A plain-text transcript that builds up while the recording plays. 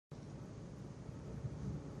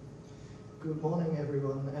Good morning,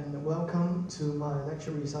 everyone, and welcome to my lecture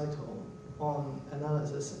recital on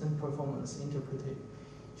analysis and performance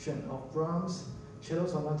interpretation of Brahms' Cello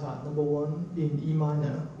Sonata No. 1 in E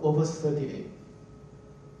minor, Opus 38.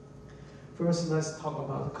 First, let's talk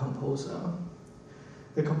about the composer.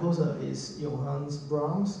 The composer is Johannes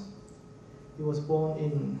Brahms. He was born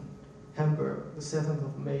in Hamburg, the 7th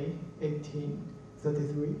of May,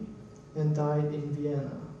 1833, and died in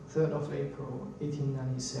Vienna, 3rd of April,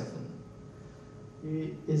 1897.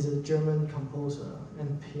 He is a German composer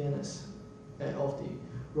and pianist of the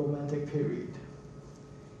Romantic period.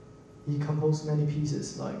 He composed many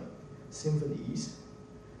pieces like symphonies,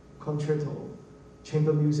 concerto,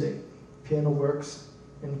 chamber music, piano works,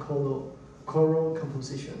 and choral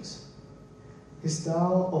compositions. His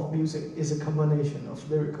style of music is a combination of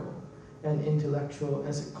lyrical and intellectual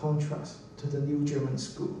as a contrast to the New German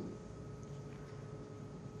school.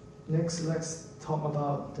 Next, let's talk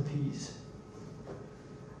about the piece.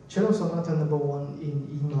 Cello Sonata No. 1 in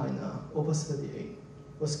E minor, Opus 38,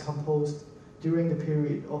 was composed during the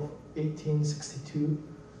period of 1862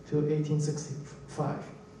 to 1865.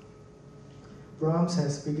 Brahms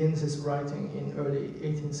has begun his writing in early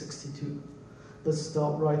 1862, but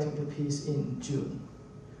stopped writing the piece in June,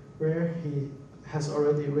 where he has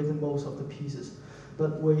already written most of the pieces,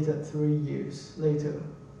 but waited 3 years later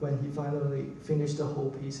when he finally finished the whole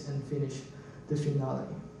piece and finished the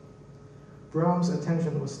finale. Brahms'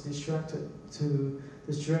 attention was distracted to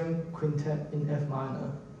the string quintet in F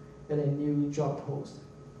minor and a new job post.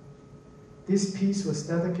 This piece was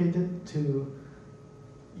dedicated to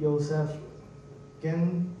Joseph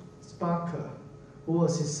Gensbacher, who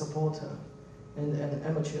was his supporter and an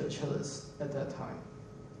amateur cellist at that time.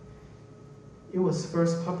 It was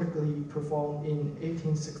first publicly performed in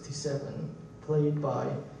 1867, played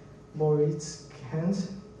by Moritz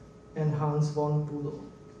Kent and Hans von Bülow,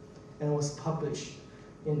 and was published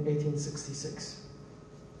in 1866.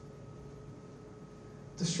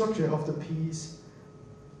 The structure of the piece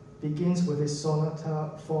begins with a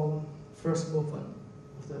sonata form first movement,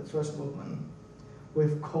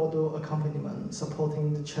 with chordal accompaniment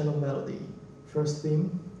supporting the cello melody, first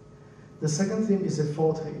theme. The second theme is a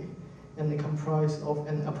forte and it comprised of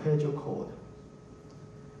an arpeggio chord.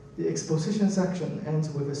 The exposition section ends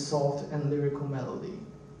with a soft and lyrical melody.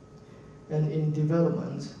 And in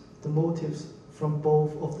development, the motifs from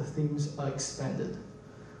both of the themes are expanded,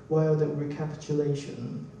 while the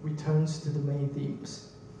recapitulation returns to the main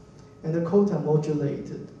themes, and the chords are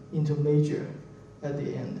modulated into major at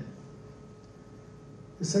the end.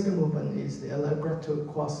 The second movement is the allegretto,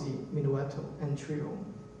 quasi, minuetto, and trio.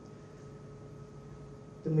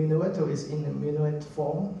 The minuetto is in a minuet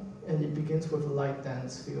form, and it begins with a light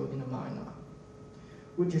dance feel in a minor,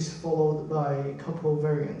 which is followed by a couple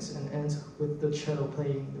variants and ends with the cello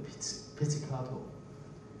playing the pizzicato.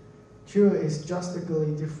 Trio is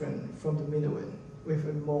drastically different from the minuet, with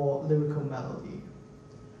a more lyrical melody.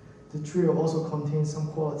 The trio also contains some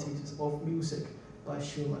qualities of music by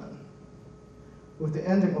Schumann. With the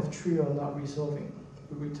ending of trio not resolving,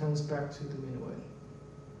 it returns back to the minuet.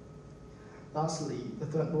 Lastly, the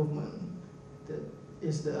third movement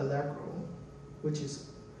is the allegro, which is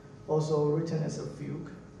also written as a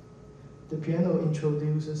fugue. The piano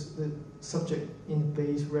introduces the subject in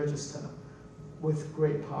bass register with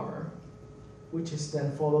great power, which is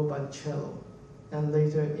then followed by the cello, and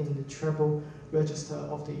later in the treble register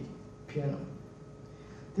of the piano.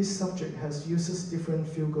 This subject uses different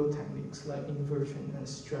fugal techniques like inversion and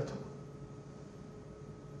stretto.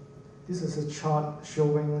 This is a chart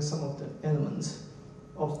showing some of the elements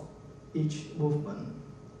of each movement.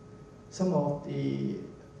 Some of the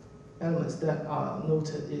elements that are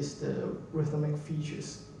noted is the rhythmic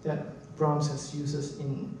features that Brahms uses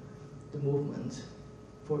in the movement.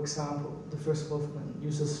 For example, the first movement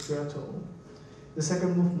uses stretto. The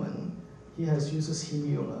second movement, he uses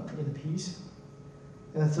hemiola in the piece.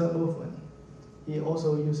 And the third movement, he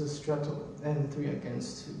also uses stretto and 3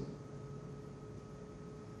 against 2.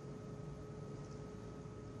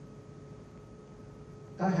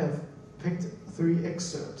 I have picked 3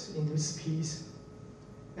 excerpts in this piece,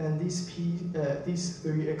 and these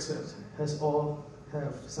 3 excerpts all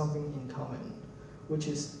have something in common, which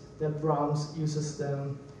is that Brahms uses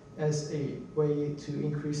them as a way to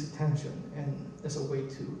increase attention and as a way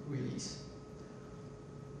to release.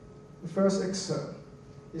 The first excerpt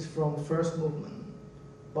is from first movement,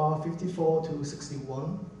 bar 54 to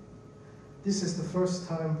 61. This is the first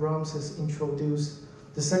time Brahms has introduced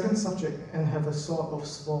the second subject and have a sort of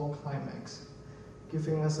small climax,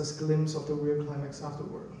 giving us a glimpse of the real climax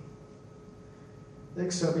afterward. The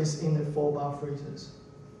excerpt is in the 4-bar phrases,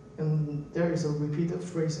 and there is a repeated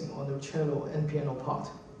phrasing on the cello and piano part,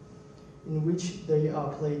 in which they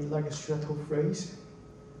are played like a stretto phrase,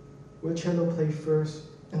 where cello plays first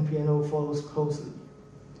and piano follows closely,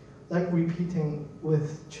 like repeating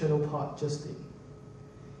with cello part just in.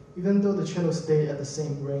 Even though the cello stayed at the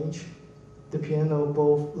same range, the piano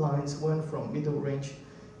both lines went from middle range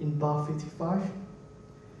in bar 55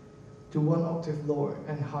 to 1 octave lower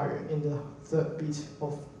and higher in the third beat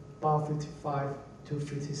of bar 55 to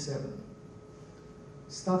 57.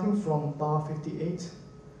 Starting from bar 58,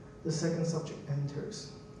 the second subject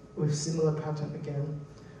enters, with similar pattern again,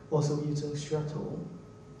 also using stretto.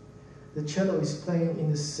 The cello is playing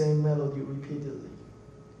in the same melody repeatedly,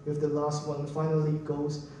 with the last one finally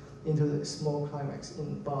goes into the small climax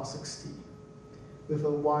in bar 60, with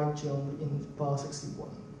a wide jump in bar 61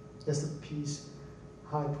 as the piece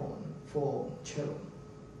high point for cello.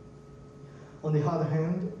 On the other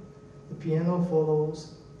hand, the piano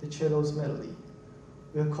follows the cello's melody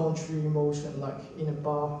with a contrary motion like in a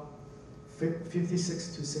bar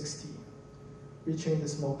 56 to 60, reaching the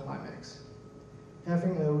small climax,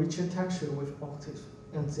 having a richer texture with octave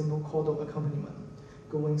and simple chordal accompaniment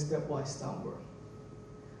going stepwise downward,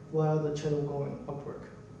 while the cello going upward.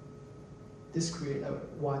 This creates a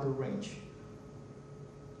wider range.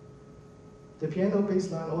 The piano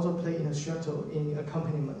bass line also plays in a stretto in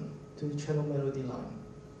accompaniment to the cello melody line,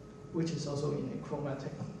 which is also in a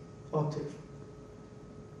chromatic octave.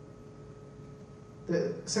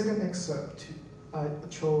 The second excerpt I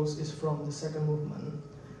chose is from the second movement,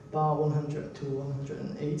 bar 100 to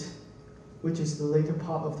 108, which is the later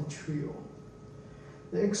part of the trio.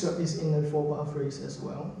 The excerpt is in a 4-bar phrase as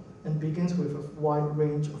well, and begins with a wide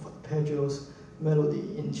range of arpeggios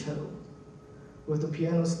melody in cello, with the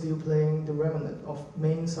piano still playing the remnant of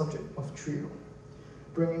main subject of trio,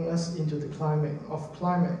 bringing us into the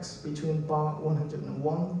climax between bar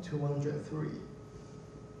 101 to 103.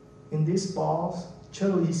 In these bars,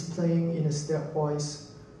 cello is playing in a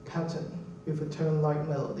stepwise pattern with a turn-like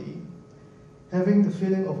melody, having the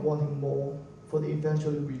feeling of wanting more for the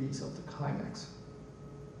eventual release of the climax.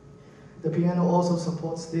 The piano also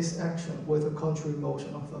supports this action with a contrary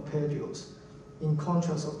motion of arpeggios, in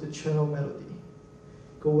contrast of the cello melody,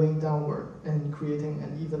 going downward and creating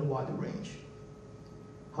an even wider range.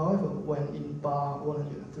 However, when in bar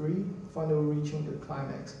 103, finally reaching the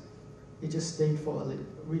climax, it just stayed for a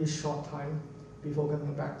really short time before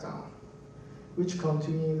coming back down, which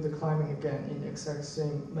continued the climbing again in the exact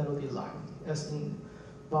same melody line as in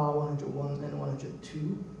bar 101 and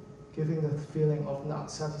 102, giving the feeling of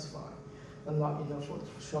not satisfied and not enough for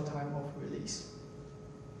the short time of release.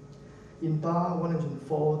 In bar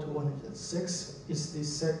 104 to 106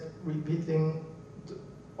 is the repeating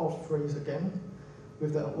of phrase again,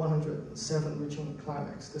 with the 107 reaching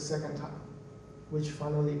climax the second time, which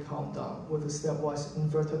finally calmed down with a stepwise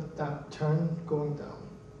inverted turn going down.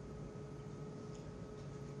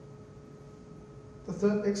 The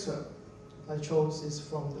third excerpt I chose is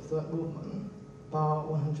from the third movement, bar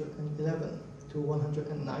 111 to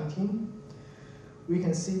 119. We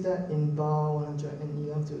can see that in bar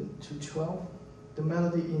 111 to 12, the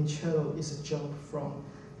melody in cello is a jump from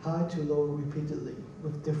high to low repeatedly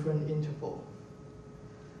with different interval.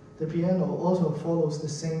 The piano also follows the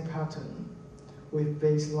same pattern, with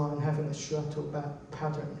bass line having a stretto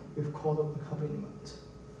pattern with chordal accompaniment,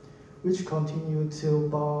 which continued till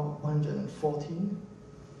bar 114.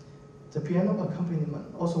 The piano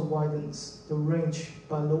accompaniment also widens the range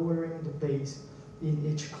by lowering the bass in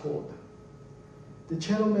each chord. The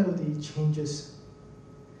cello melody changes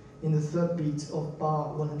in the third beat of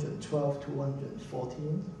bar 112 to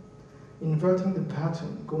 114, inverting the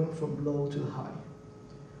pattern going from low to high,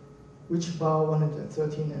 which bar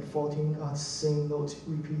 113 and 14 are the same notes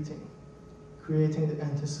repeating, creating the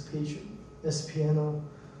anticipation as piano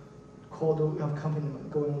chordal accompaniment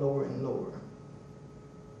going lower and lower.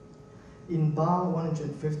 In bar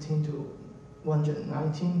 115 to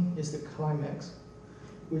 119 is the climax,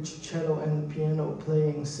 which cello and piano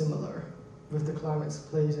playing similar, with the climax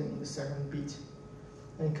placing in the second beat,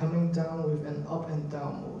 and coming down with an up and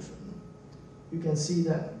down motion. You can see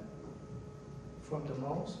that from the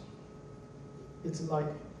mouse. It's like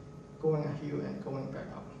going a hill and going back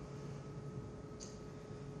up.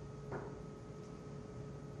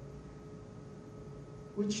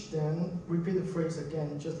 Which then repeat the phrase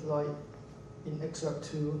again, just like in excerpt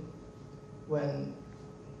 2, when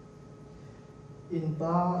in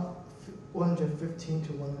bar 115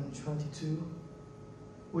 to 122,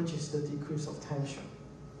 which is the decrease of tension.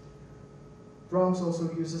 Brahms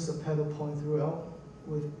also uses a pedal point throughout,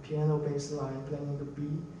 with piano bass line playing the B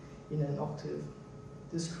in an octave.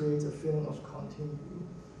 This creates a feeling of continuity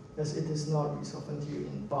as it is not resolved until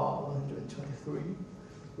in bar 123,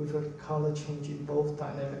 with a color change in both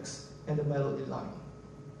dynamics and the melody line.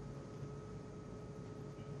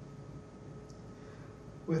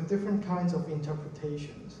 With different kinds of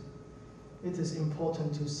interpretations, it is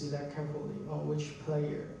important to select carefully on which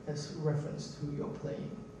player as reference to your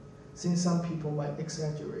playing, since some people might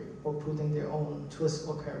exaggerate or put in their own twist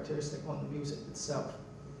or characteristic on the music itself.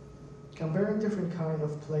 Comparing different kinds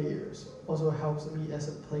of players also helps me as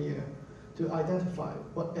a player to identify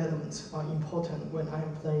what elements are important when I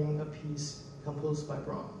am playing a piece composed by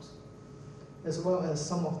Brahms, as well as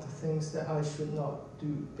some of the things that I should not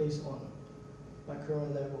do based on my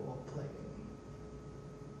current level of playing.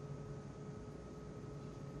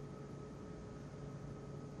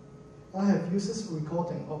 I have used this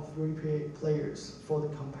recording of 3 players for the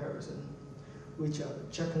comparison, which are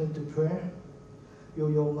Jacqueline Dupre,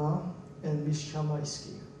 Yo-Yo Ma, and Miss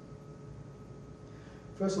Chamaisky.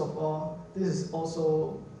 First of all, this is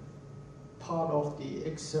also part of the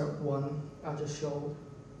excerpt 1 I just showed.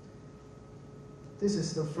 This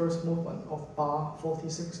is the first movement of bar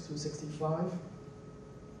 46 to 65.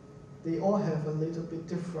 They all have a little bit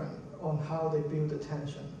different on how they build the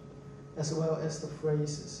tension, as well as the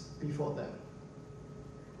phrases before them.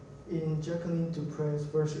 In Jacqueline Dupre's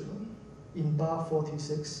version, in bar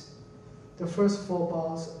 46, the first 4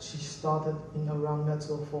 bars she started in around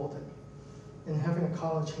mezzo forte, and having a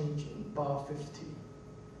color change in bar 50,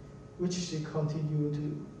 which she continued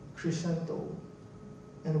to crescendo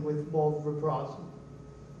and with more vibrato,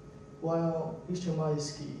 while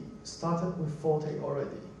Ishmaelski started with forte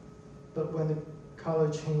already, but when the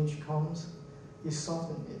color change comes, he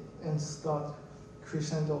softened it and start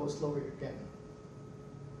crescendo slowly again.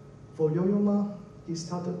 For Yo-Yo Ma, he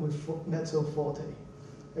started with mezzo forte,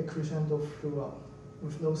 a crescendo throughout,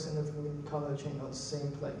 with no significant color change on the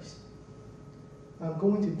same place. I'm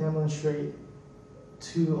going to demonstrate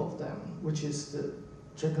 2 of them, which is the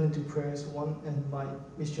Jacqueline Dupre's one and my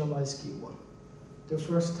Mr. Maisky one. The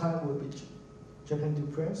first time will be Jacqueline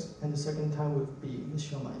Dupre's, and the second time will be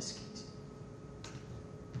Mr. Maisky's.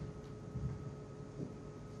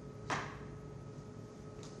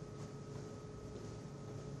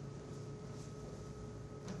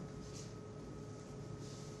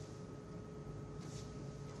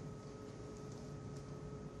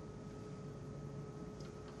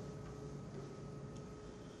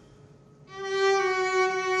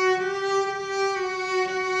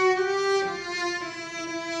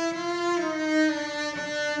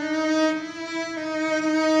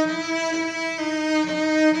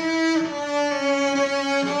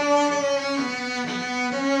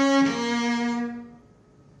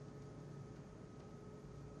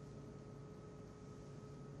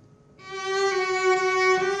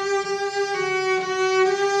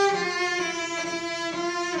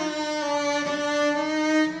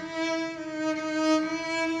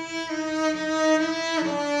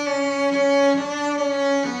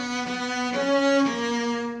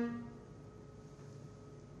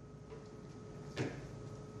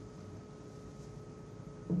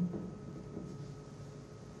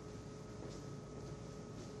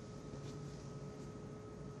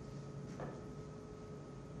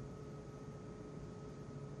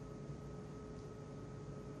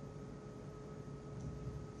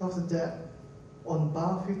 After that, on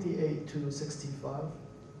bar 58 to 65,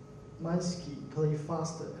 Maisky plays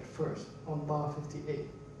faster at first on bar 58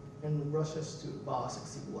 and rushes to bar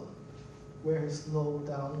 61, where he slows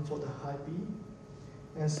down for the high B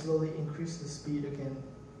and slowly increases the speed again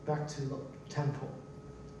back to the tempo.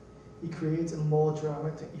 He creates a more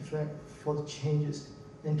dramatic effect for the changes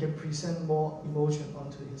and can present more emotion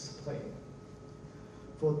onto his playing.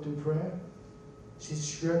 For Dupre, she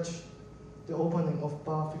stretched the opening of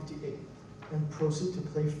bar 58 and proceed to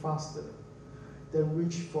play faster, then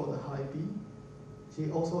reach for the high B.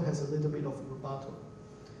 She also has a little bit of rubato,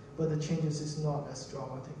 but the changes is not as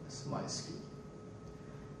dramatic as Maisky.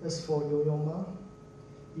 As for Yo-Yo Ma,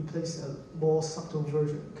 he plays a more subtle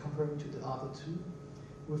version compared to the other 2,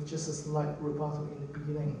 with just a slight rubato in the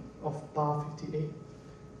beginning of bar 58,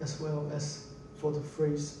 as well as for the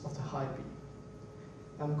phrase of the high B.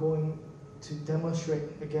 I'm going to demonstrate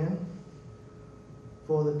again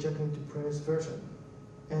for the Jacqueline Dupre's version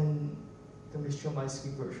and the Mr. Maisky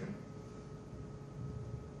version.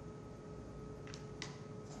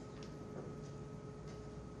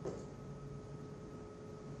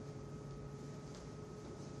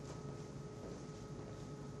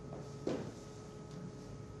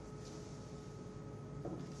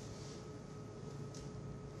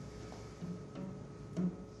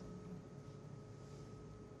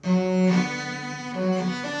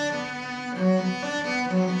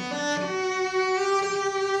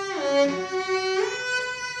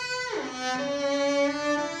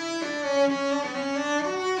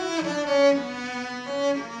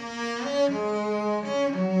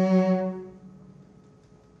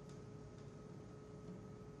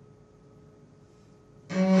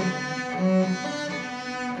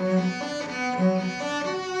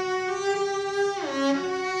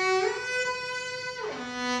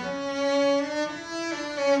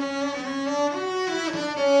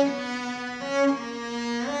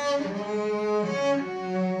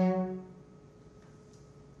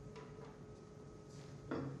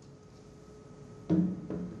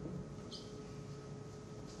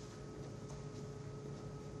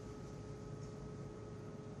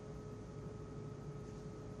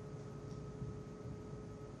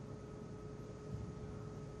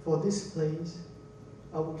 For this place,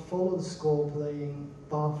 I would follow the score playing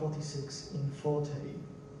bar 46 in forte.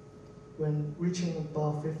 When reaching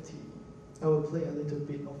bar 50, I will play a little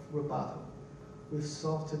bit of rubato with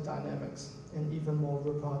softer dynamics and even more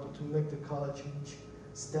rubato to make the color change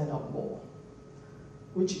stand out more,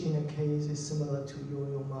 which in a case is similar to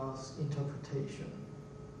Yo-Yo Ma's interpretation.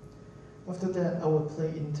 After that, I will play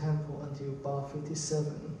in tempo until bar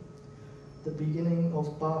 57. The beginning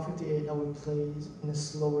of bar 58, I will play in a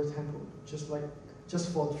slower tempo, just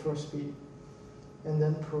for the first beat, and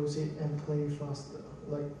then proceed and play faster,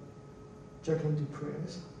 like Jacqueline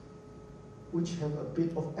Dupre's, which have a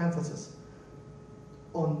bit of emphasis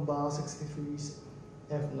on bar 63's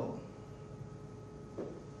F note.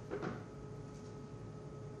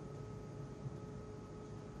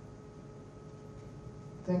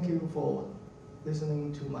 Thank you for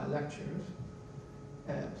listening to my lectures.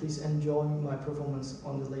 Please enjoy my performance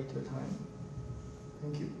on the later time.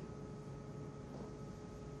 Thank you.